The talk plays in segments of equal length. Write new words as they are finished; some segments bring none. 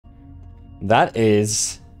That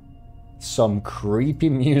is some creepy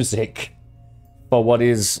music for what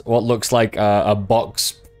looks like a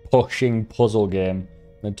box pushing puzzle game.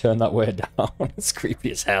 I'm gonna turn that way down. It's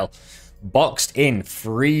creepy as hell. Boxed In,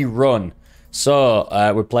 free run. So,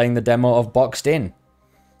 we're playing the demo of Boxed In.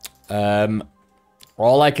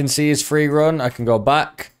 All I can see is free run. I can go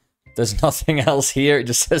back. There's nothing else here. It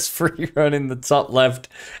just says free run in the top left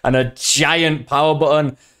and a giant power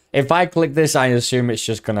button. If I click this, I assume it's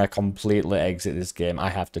just gonna completely exit this game. I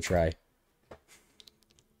have to try.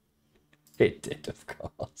 It did, of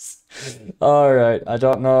course. Alright, I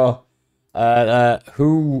don't know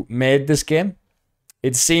who made this game.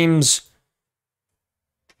 It seems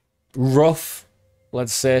rough,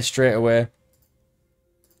 let's say straight away.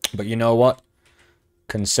 But you know what?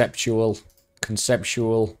 Conceptual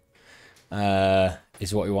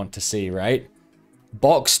is what we want to see, right?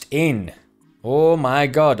 Boxed In. Oh my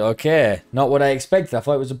god, okay. Not what I expected. I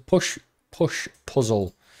thought it was a push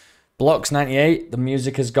puzzle. Blocks 98, the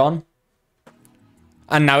music has gone.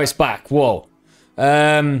 And now it's back. Whoa.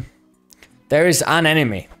 There is an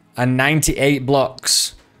enemy. And 98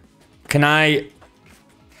 blocks. Can I...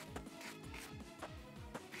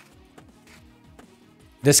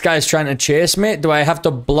 This guy's trying to chase me. Do I have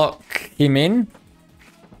to block him in?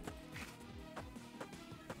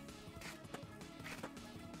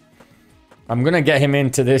 I'm gonna get him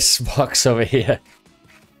into this box over here.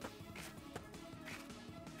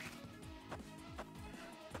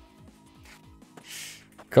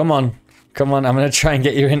 Come on. Come on, I'm gonna try and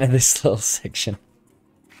get you into this little section.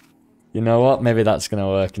 You know what? Maybe that's gonna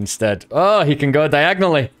work instead. Oh, he can go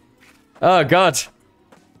diagonally. Oh, God.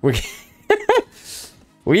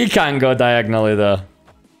 We can't go diagonally, though.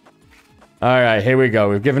 Alright, here we go.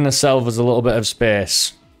 We've given ourselves a little bit of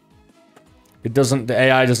space. The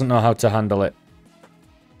AI doesn't know how to handle it.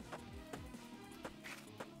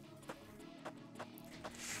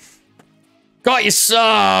 Got you, so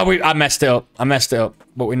I messed it up.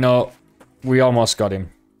 But we know we almost got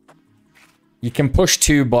him. You can push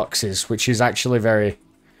 2 boxes, which is actually very...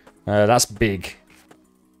 that's big.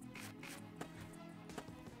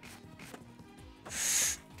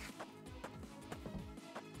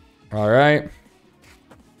 Alright.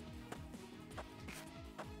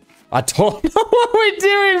 I don't know what we're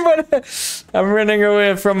doing, but I'm running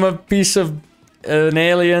away from a piece of an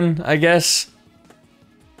alien, I guess.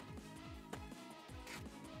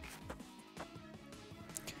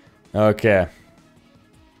 Okay.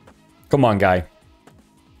 Come on, guy.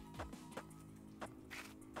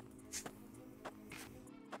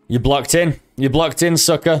 You blocked in. You blocked in,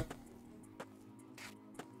 sucker.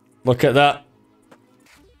 Look at that.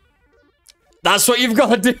 That's what you've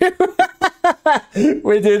got to do.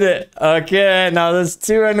 We did it. Okay, now there's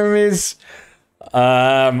 2 enemies.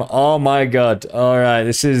 Oh my god. Alright,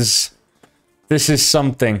 this is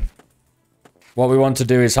something. What we want to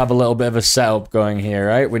do is have a little bit of a setup going here,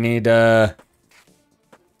 right? We need,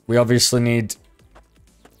 we obviously need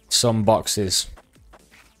some boxes.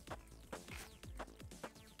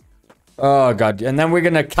 Oh god, and then we're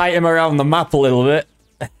gonna kite him around the map a little bit.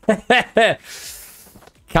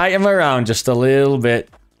 Kite him around just a little bit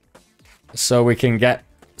so we can get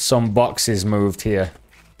some boxes moved here.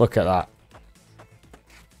 Look at that.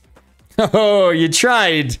 Oh, you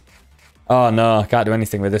tried. Oh no, I can't do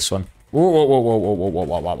anything with this one. Whoa, whoa, whoa, whoa, whoa, whoa,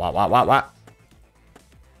 whoa, whoa, whoa, whoa, whoa.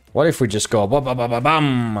 What if we just go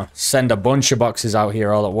bam, send a bunch of boxes out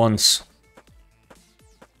here all at once?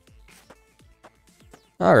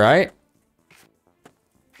 All right.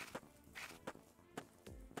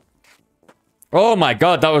 Oh my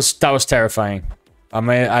god, that was terrifying.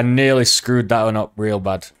 I nearly screwed that one up real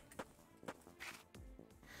bad.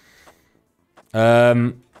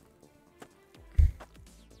 I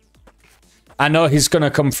know he's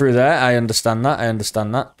gonna come through there. I understand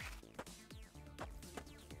that.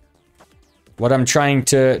 What I'm trying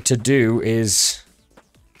to do is...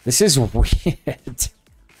 This is weird.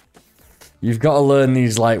 You've got to learn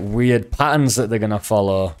these, like, weird patterns that they're gonna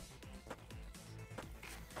follow.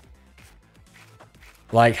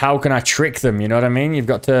 Like, how can I trick them? You know what I mean? You've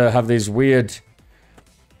got to have these weird,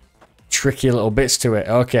 tricky little bits to it.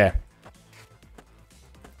 Okay.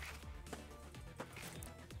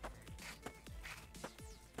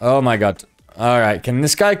 Oh my god. Alright, can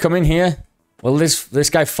this guy come in here? Will this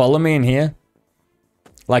guy follow me in here?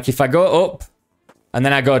 Like, if I go up, and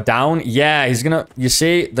then I go down, yeah, he's gonna... You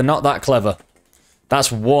see, they're not that clever.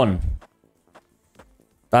 That's 1.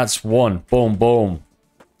 That's 1. Boom, boom.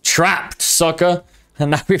 Trapped, sucker!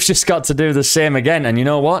 And now we've just got to do the same again. And you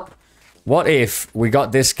know what? What if we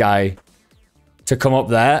got this guy to come up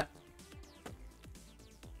there?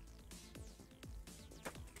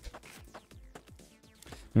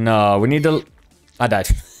 No, we need a... I died.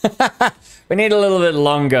 We need a little bit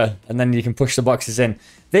longer, and then you can push the boxes in.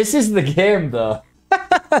 This is the game, though.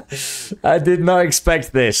 I did not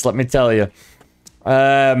expect this, let me tell you.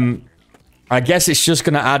 I guess it's just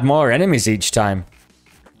going to add more enemies each time.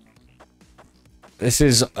 This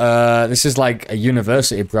is like a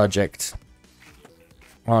university project.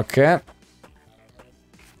 Okay.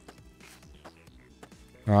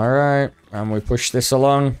 Alright, and we push this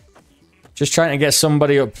along. Just trying to get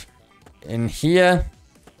somebody up in here.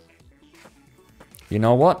 You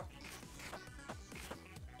know what?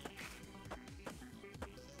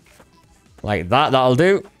 Like that, that'll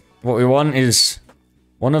do. What we want is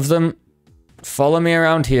one of them. Follow me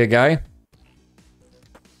around here, guy.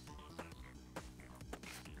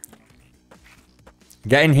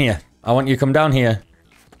 Get in here. I want you to come down here.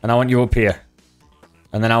 And I want you up here.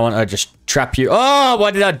 And then I want to just trap you. Oh,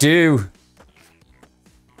 what did I do?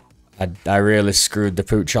 I really screwed the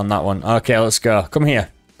pooch on that one. Okay, let's go. Come here.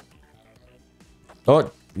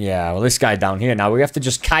 Oh, yeah. Well, this guy down here now. We have to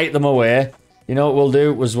just kite them away. You know what we'll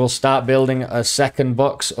do? We'll start building a second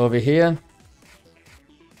box over here.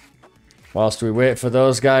 Whilst we wait for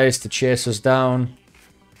those guys to chase us down.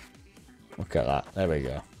 Look at that. There we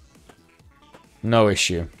go. No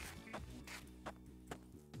issue.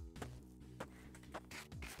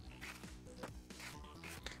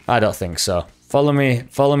 I don't think so. Follow me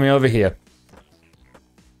over here.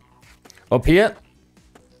 Up here.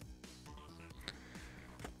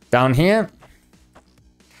 Down here.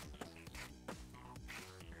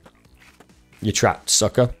 You're trapped,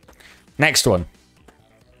 sucker. Next one.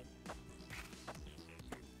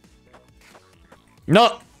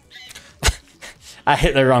 No! I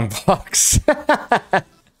hit the wrong box. I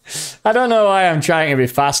don't know why I'm trying to be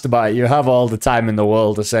fast about it. You have all the time in the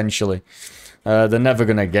world, essentially. They're never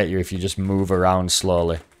going to get you if you just move around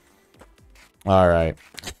slowly. Alright.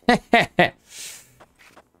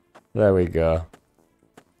 There we go.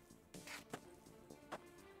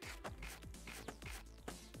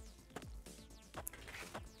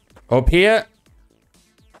 Up here.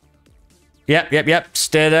 Yep.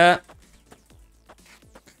 Stay there.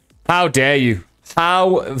 How dare you?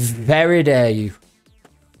 How very dare you?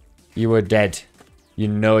 You were dead. You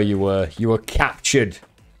know you were. You were captured.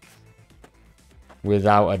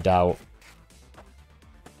 Without a doubt.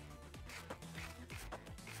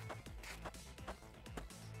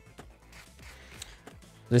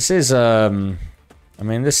 This is, I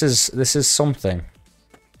mean, this is something.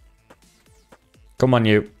 Come on,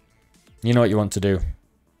 you. You know what you want to do.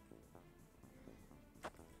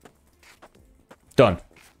 Done.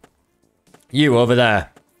 You over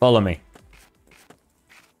there. Follow me.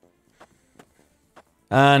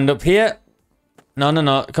 And up here.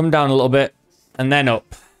 No. Come down a little bit. And then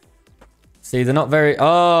up. See, they're not very...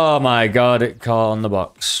 Oh my god, it caught on the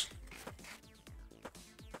box.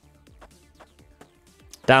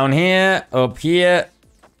 Down here. Up here.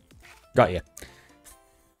 Got you.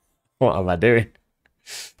 What am I doing?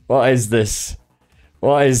 What is this?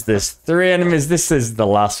 What is this? 3 enemies. This is the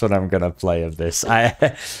last one I'm going to play of this. I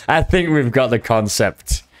think we've got the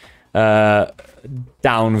concept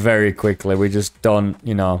down very quickly. We just don't,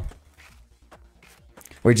 you know...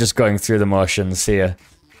 We're just going through the motions here.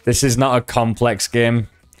 This is not a complex game.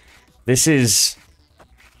 This is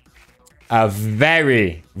a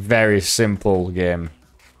very, very simple game.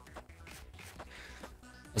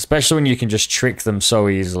 Especially when you can just trick them so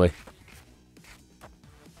easily.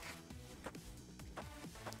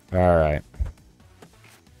 Alright.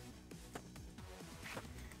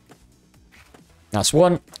 That's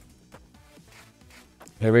one.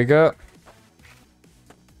 Here we go.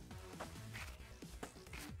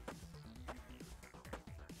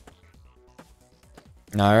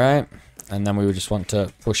 Alright. And then we would just want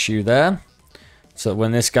to push you there. So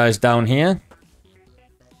when this guy's down here.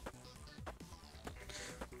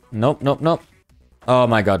 Nope. Oh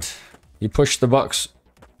my god. You pushed the box.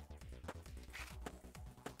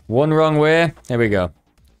 One wrong way. Here we go.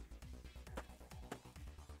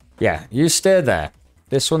 Yeah, you stay there.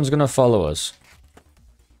 This one's gonna follow us.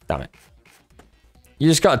 Damn it. You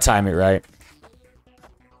just gotta time it right.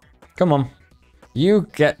 Come on. You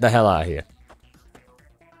get the hell out of here.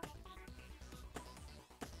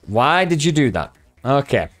 Why did you do that?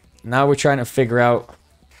 Okay. Now we're trying to figure out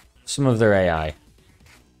some of their AI.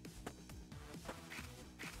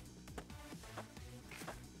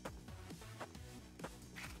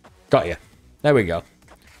 Got you. There we go.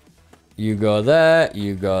 You go there.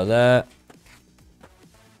 You go there.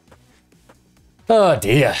 Oh,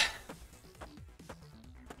 dear.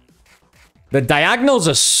 The diagonals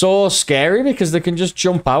are so scary because they can just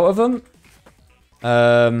jump out of them.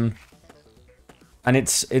 And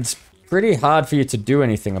it's pretty hard for you to do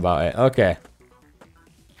anything about it. Okay.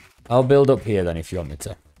 I'll build up here then if you want me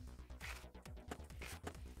to.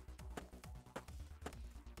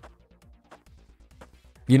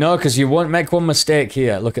 You know, because you won't make one mistake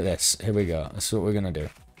here. Look at this. Here we go. That's what we're going to do.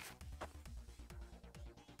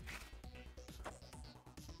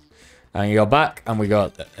 And you go back, and we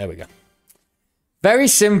go... There we go. Very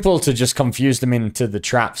simple to just confuse them into the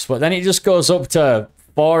traps, but then it just goes up to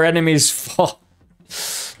 4 enemies for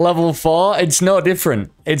level 4. It's no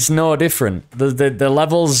different. It's no different. The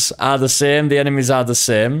levels are the same. The enemies are the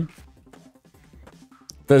same.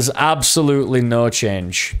 There's absolutely no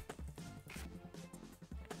change.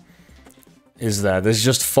 Is there? There's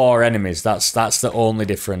just 4 enemies. That's the only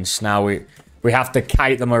difference. Now we have to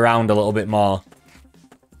kite them around a little bit more.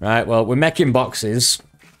 Right, well, we're making boxes.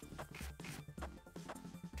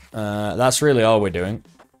 That's really all we're doing.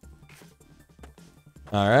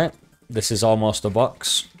 Alright. This is almost a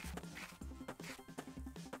box.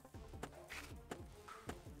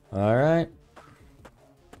 Alright.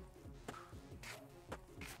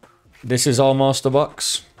 This is almost a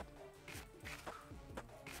box.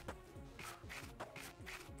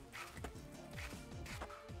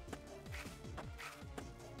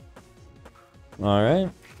 Alright.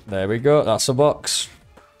 There we go. That's a box.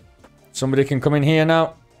 Somebody can come in here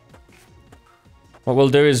now. What we'll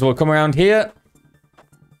do is we'll come around here.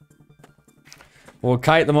 We'll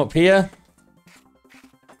kite them up here.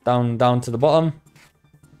 Down to the bottom.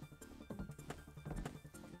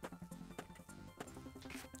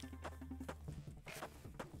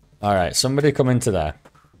 Alright, somebody come into there.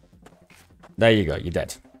 There you go, you're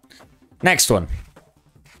dead. Next one.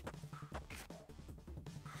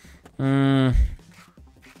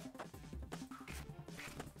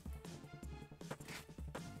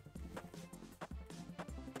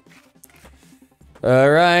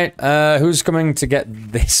 Alright, who's coming to get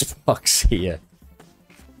this box here?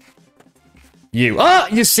 You. Oh,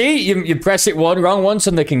 you see? You press it wrong once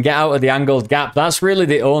and they can get out of the angled gap. That's really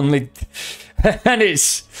the only... and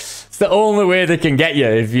it's the only way they can get you.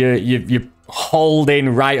 If you hold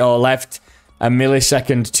in right or left a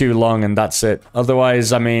millisecond too long and that's it.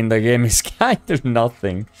 Otherwise, I mean, the game is kind of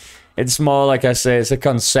nothing. It's more, like I say, it's a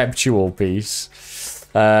conceptual piece.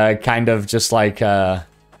 Kind of just like... a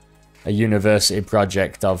university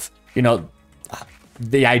project of, you know,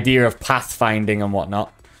 the idea of pathfinding and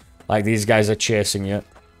whatnot. Like, these guys are chasing you.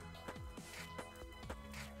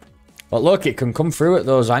 But look, it can come through at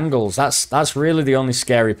those angles. That's really the only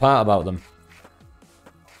scary part about them.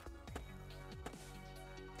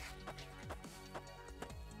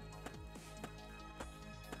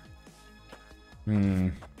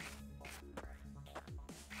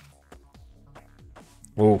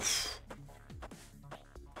 Oof.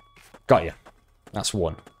 Got you. That's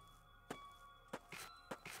 1.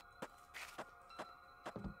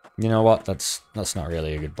 You know what? That's not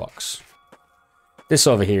really a good box. This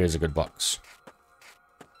over here is a good box.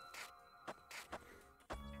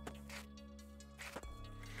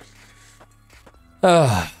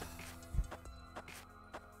 Run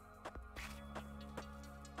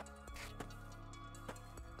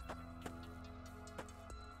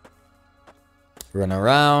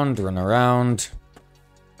around, run around.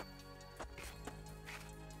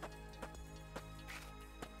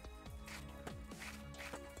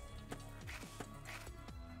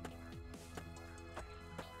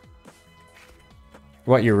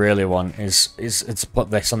 What you really want is to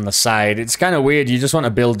put this on the side. It's kind of weird. You just want to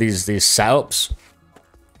build these setups.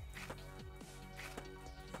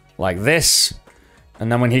 Like this.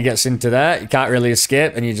 And then when he gets into there, you can't really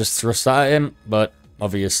escape and you just thrust at him. But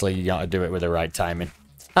obviously you got to do it with the right timing.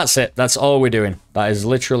 That's it. That's all we're doing. That is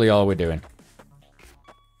literally all we're doing.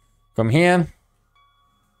 Come here.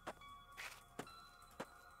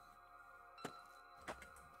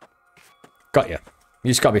 Got you. You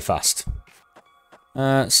just gotta be fast.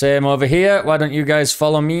 Same over here. Why don't you guys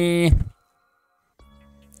follow me?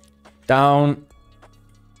 Down.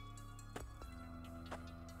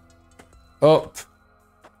 Up.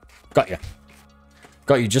 Got you.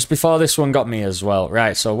 Got you just before this one got me as well.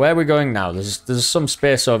 Right, so where are we going now? There's some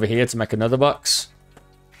space over here to make another box.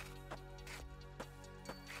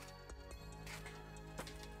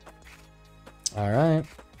 Alright.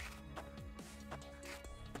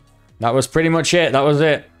 That was pretty much it. That was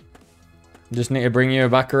it. Just need to bring you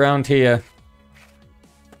back around here.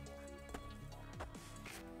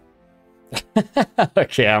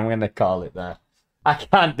 Okay, I'm going to call it there. I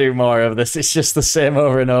can't do more of this. It's just the same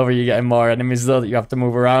over and over. You're getting more enemies, though, that you have to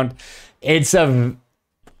move around. It's a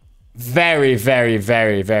very, very,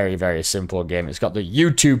 very, very, very simple game. It's got the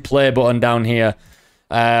YouTube play button down here.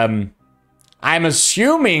 I'm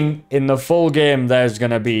assuming in the full game there's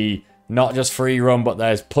going to be not just free roam, but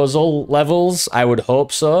there's puzzle levels. I would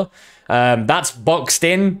hope so. That's boxed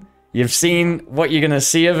in. You've seen what you're going to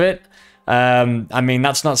see of it. I mean,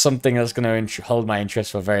 that's not something that's going to hold my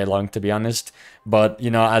interest for very long, to be honest. But,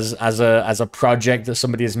 you know, as a project that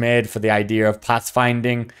somebody has made for the idea of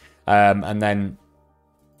pathfinding, and then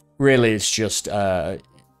really it's just a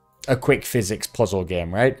quick physics puzzle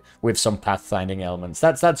game, right? With some pathfinding elements.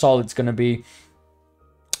 That's all it's going to be.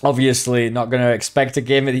 Obviously, not going to expect a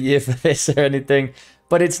game of the year for this or anything,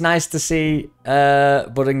 but it's nice to see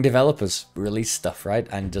budding developers release stuff, right?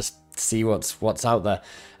 And just see what's out there.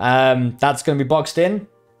 That's going to be boxed in.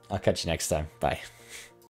 I'll catch you next time. Bye.